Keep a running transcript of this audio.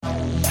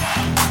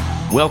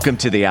Welcome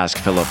to the Ask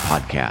Philip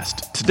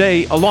podcast.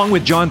 Today, along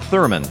with John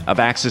Thurman of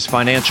Axis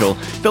Financial,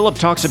 Philip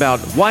talks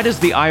about why does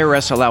the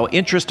IRS allow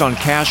interest on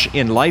cash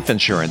in life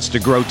insurance to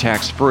grow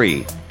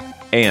tax-free,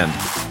 and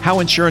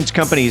how insurance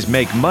companies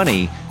make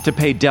money to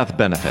pay death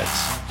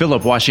benefits.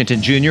 Philip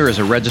Washington Jr. is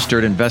a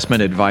registered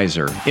investment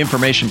advisor.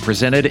 Information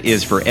presented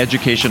is for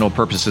educational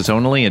purposes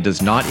only and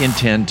does not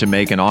intend to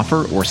make an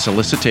offer or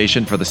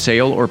solicitation for the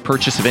sale or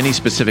purchase of any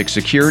specific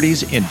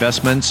securities,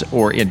 investments,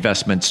 or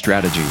investment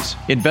strategies.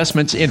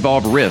 Investments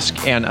involve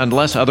risk and,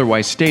 unless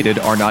otherwise stated,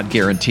 are not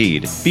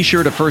guaranteed. Be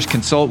sure to first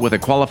consult with a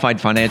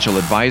qualified financial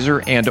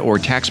advisor and/or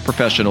tax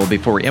professional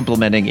before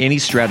implementing any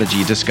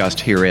strategy discussed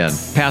herein.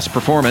 Past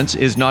performance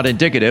is not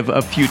indicative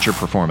of future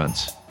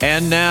performance.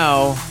 And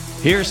now,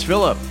 here's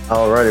Philip.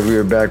 Alrighty, we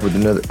are back with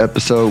another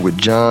episode with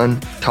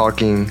John,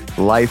 talking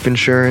life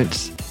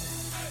insurance.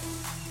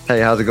 Hey,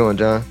 how's it going,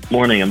 John?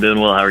 Morning, I'm doing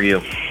well. How are you?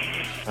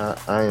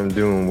 I am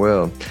doing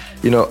well.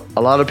 You know,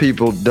 a lot of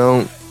people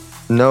don't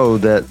know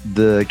that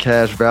the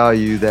cash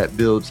value that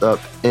builds up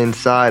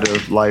inside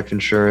of life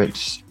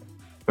insurance,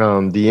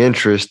 the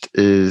interest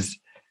is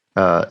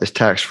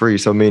tax-free.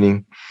 So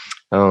meaning,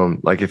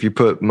 like if you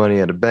put money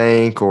at a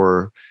bank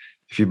or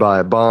if you buy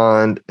a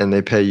bond and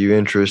they pay you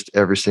interest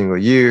every single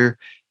year,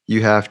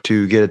 you have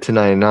to get a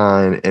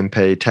 1099 and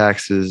pay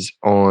taxes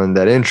on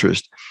that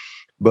interest.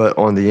 But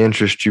on the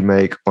interest you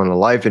make on a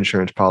life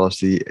insurance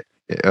policy,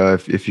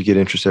 if you get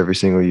interest every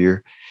single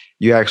year,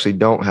 you actually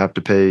don't have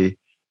to pay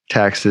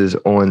taxes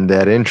on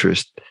that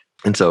interest.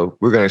 And so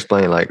we're going to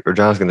explain, or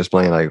John's going to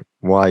explain,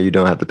 why you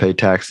don't have to pay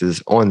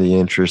taxes on the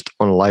interest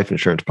on a life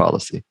insurance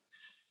policy.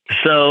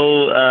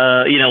 So,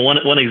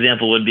 one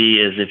example would be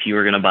is if you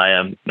were going to buy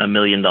a $1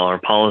 million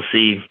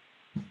policy,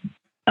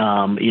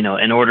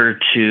 in order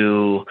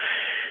to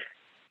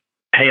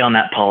pay on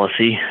that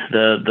policy,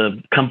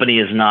 the company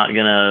is not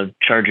going to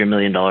charge you $1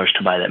 million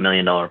to buy that $1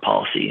 million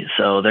policy.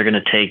 So they're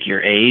going to take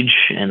your age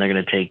and they're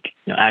going to take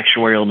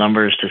actuarial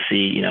numbers to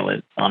see,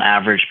 on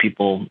average,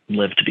 people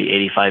live to be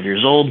 85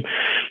 years old.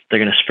 They're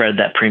going to spread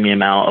that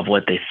premium out of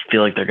what they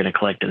feel like they're going to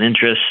collect in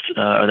interest,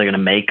 or they're going to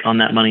make on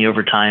that money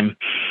over time.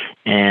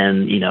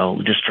 And,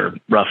 just for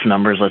rough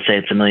numbers, let's say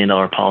it's $1 million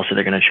policy,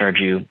 they're going to charge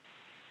you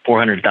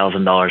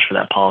 $400,000 for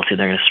that policy.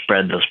 They're going to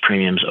spread those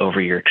premiums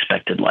over your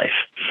expected life.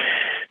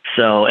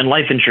 So, and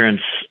life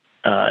insurance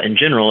in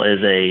general is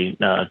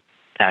a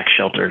tax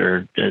sheltered,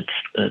 or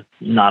it's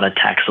not a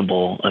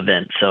taxable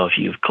event. So if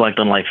you collect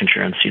on life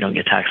insurance, you don't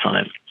get taxed on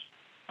it.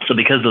 So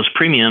because those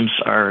premiums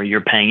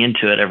you're paying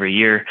into it every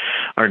year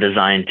are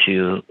designed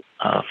to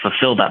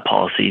fulfill that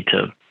policy,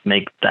 to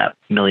make that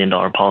 $1 million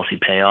policy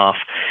pay off,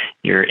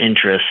 your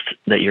interest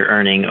that you're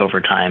earning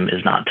over time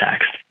is not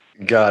taxed.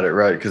 Got it,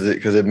 right?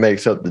 Because it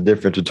makes up the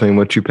difference between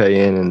what you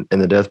pay in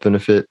and the death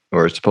benefit,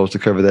 or it's supposed to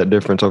cover that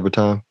difference over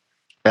time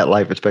at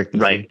life expectancy.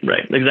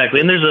 Right, exactly.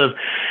 And there's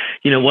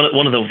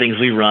one of the things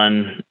we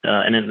run,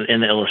 and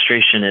in the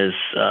illustration is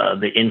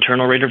the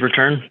internal rate of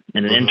return.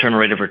 And an internal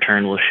rate of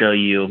return will show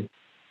you,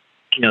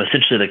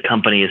 essentially the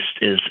company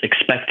is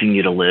expecting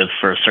you to live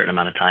for a certain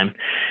amount of time,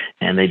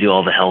 and they do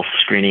all the health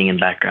screening and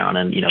background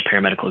and,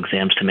 paramedical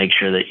exams to make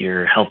sure that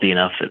you're healthy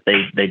enough that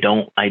they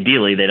don't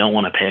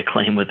want to pay a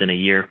claim within a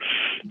year.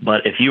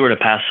 But if you were to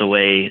pass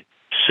away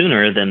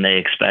sooner than they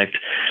expect,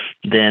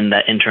 then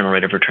that internal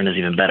rate of return is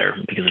even better,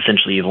 because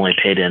essentially you've only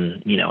paid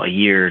in, a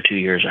year or 2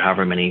 years or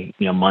however many,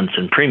 months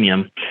in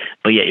premium,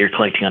 but yet you're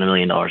collecting on $1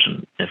 million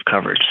of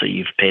coverage. So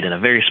you've paid in a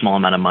very small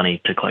amount of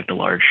money to collect a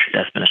large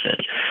death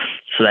benefit.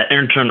 So that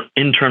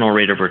internal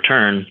rate of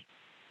return,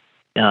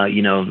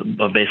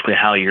 basically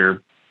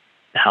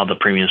how the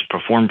premiums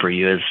perform for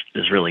you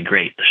is really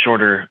great. The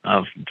shorter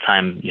of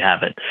time you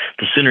have it,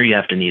 the sooner you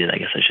have to need it, I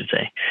guess I should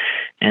say.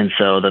 And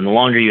so then the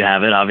longer you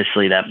have it,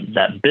 obviously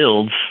that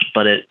builds,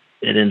 but it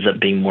ends up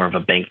being more of a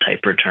bank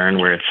type return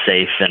where it's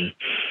safe and,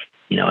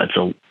 it's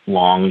a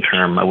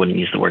long-term, I wouldn't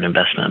use the word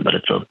investment, but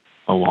it's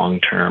a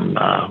long-term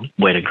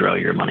way to grow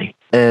your money.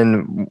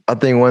 And I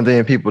think one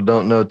thing people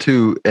don't know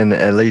too, and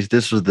at least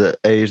this was the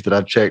age that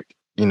I checked,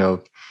 when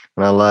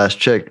I last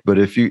checked, but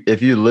if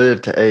you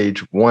live to age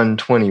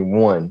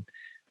 121,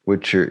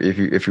 which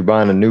if you're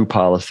buying a new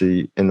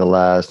policy in the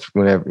last,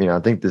 whenever, I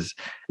think it's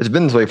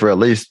been this way for at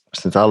least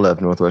since I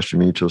left Northwestern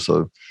Mutual,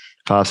 so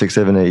 5, 6,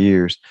 7, 8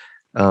 years.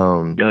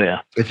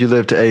 If you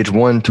live to age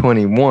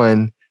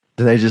 121,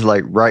 then they just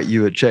write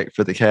you a check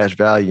for the cash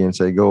value and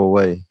say, go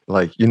away.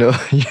 Right.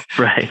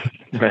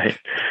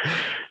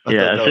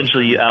 Yeah,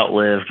 essentially you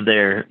outlived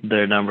their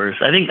numbers.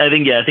 I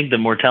think the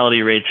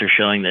mortality rates are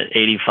showing that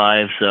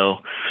 85. So,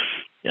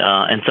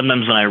 and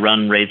sometimes when I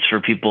run rates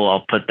for people,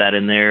 I'll put that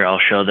in there. I'll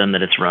show them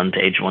that it's run to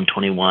age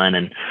 121,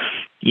 and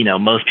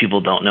most people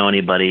don't know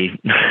anybody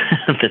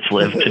that's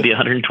lived to be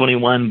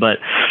 121. But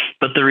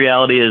the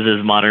reality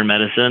is modern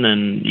medicine,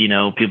 and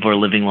people are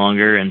living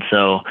longer, and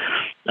so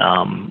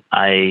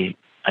I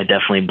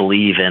definitely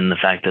believe in the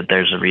fact that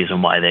there's a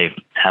reason why they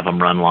have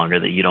them run longer,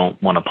 that you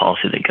don't want a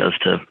policy that goes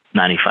to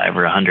 95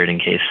 or 100 in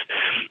case,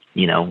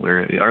 we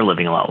are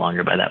living a lot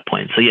longer by that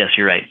point. So yes,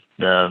 you're right.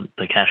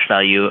 The cash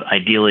value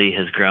ideally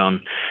has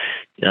grown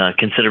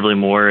considerably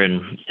more,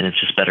 and it's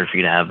just better for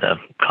you to have the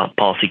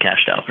policy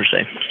cashed out per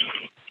se.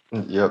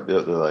 Yep.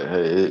 They're like,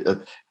 hey,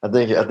 I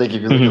think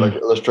if you look at like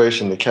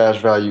illustration, the cash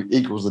value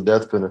equals the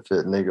death benefit,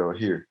 and they go,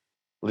 here,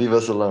 leave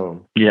us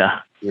alone. Yeah.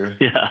 You're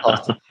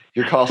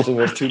costing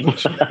us too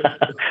much.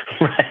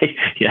 Right.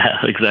 Yeah.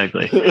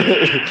 Exactly.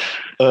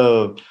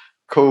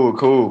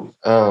 Cool.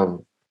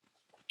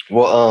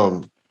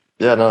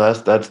 Yeah. No,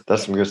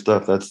 that's some good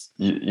stuff. That's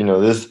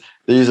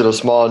these are the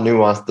small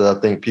nuance that I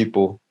think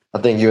you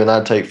and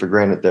I take for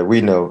granted that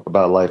we know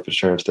about life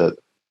insurance that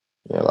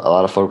a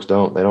lot of folks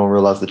don't. They don't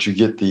realize that you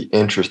get the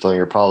interest on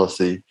your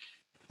policy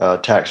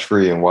tax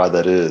free and why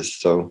that is.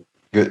 So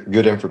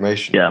good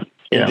information. Yeah.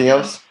 Anything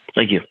else?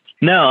 Thank you.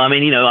 No, I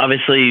mean,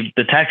 obviously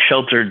the tax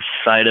sheltered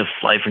side of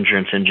life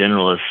insurance in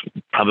general is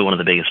probably one of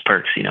the biggest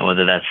perks,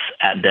 whether that's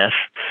at death,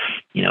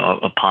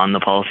 upon the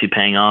policy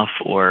paying off,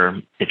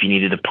 or if you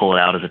needed to pull it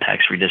out as a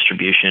tax free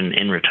distribution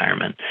in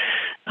retirement.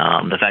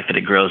 The fact that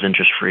it grows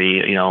interest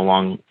free,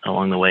 along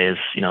the way is,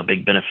 a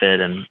big benefit.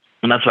 And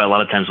that's why a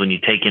lot of times when you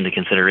take into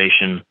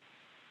consideration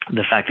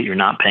the fact that you're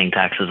not paying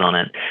taxes on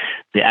it,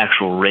 the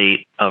actual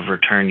rate of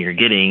return you're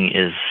getting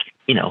is,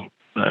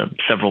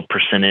 several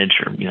percentage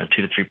or 2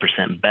 to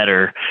 3%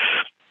 better,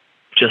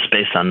 just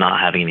based on not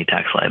having any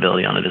tax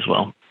liability on it as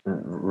well.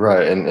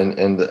 Right,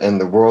 and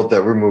the world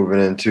that we're moving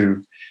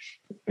into,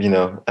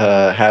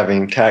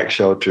 having tax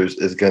shelters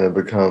is going to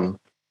become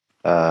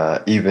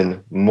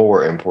even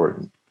more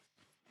important.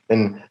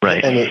 And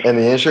right, and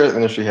the insurance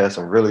industry has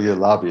some really good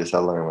lobbyists. I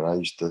learned when I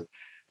used to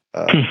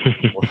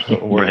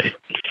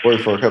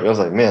work for a company. I was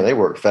like, man, they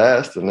work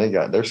fast and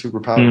they're super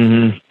powerful.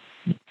 Mm-hmm.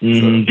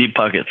 So, deep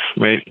pockets,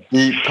 right?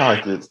 Deep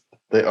pockets.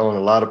 They own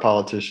a lot of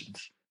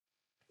politicians.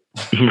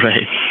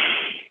 Right.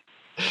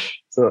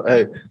 So,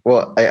 hey,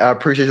 well, I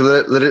appreciate you.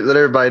 Let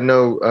everybody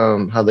know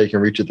how they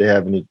can reach you if they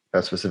have any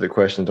specific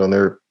questions on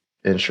their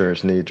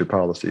insurance needs or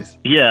policies.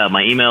 Yeah,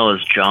 my email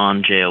is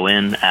Jon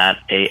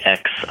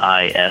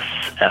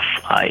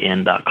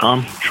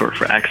 @axisfin.com, short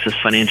for Axis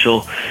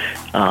Financial.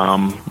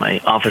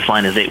 My office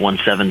line is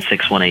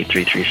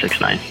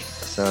 817-618-3369.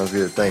 Sounds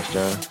good. Thanks,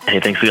 John. Hey,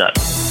 thanks a lot.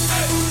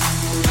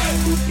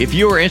 If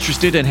you are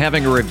interested in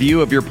having a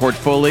review of your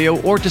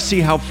portfolio or to see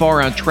how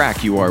far on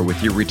track you are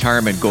with your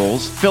retirement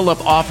goals, Philip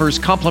offers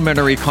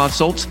complimentary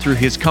consults through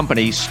his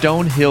company,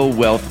 Stonehill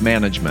Wealth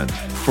Management.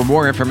 For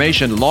more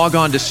information, log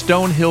on to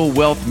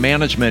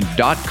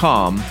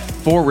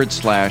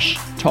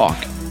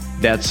stonehillwealthmanagement.com/talk.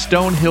 That's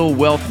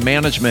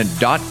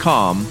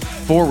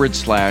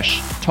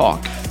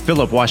stonehillwealthmanagement.com/talk.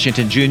 Philip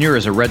Washington Jr.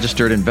 is a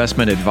registered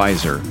investment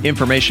advisor.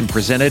 Information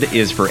presented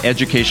is for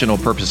educational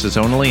purposes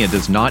only and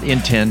does not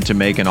intend to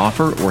make an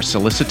offer or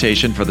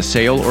solicitation for the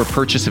sale or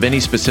purchase of any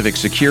specific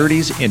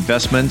securities,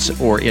 investments,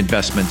 or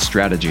investment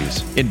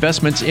strategies.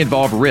 Investments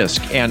involve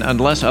risk and,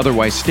 unless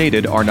otherwise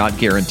stated, are not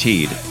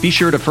guaranteed. Be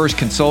sure to first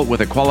consult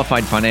with a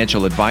qualified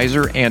financial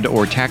advisor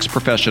and/or tax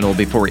professional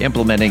before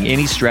implementing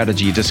any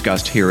strategy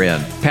discussed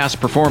herein.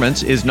 Past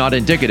performance is not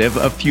indicative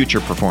of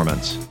future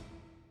performance.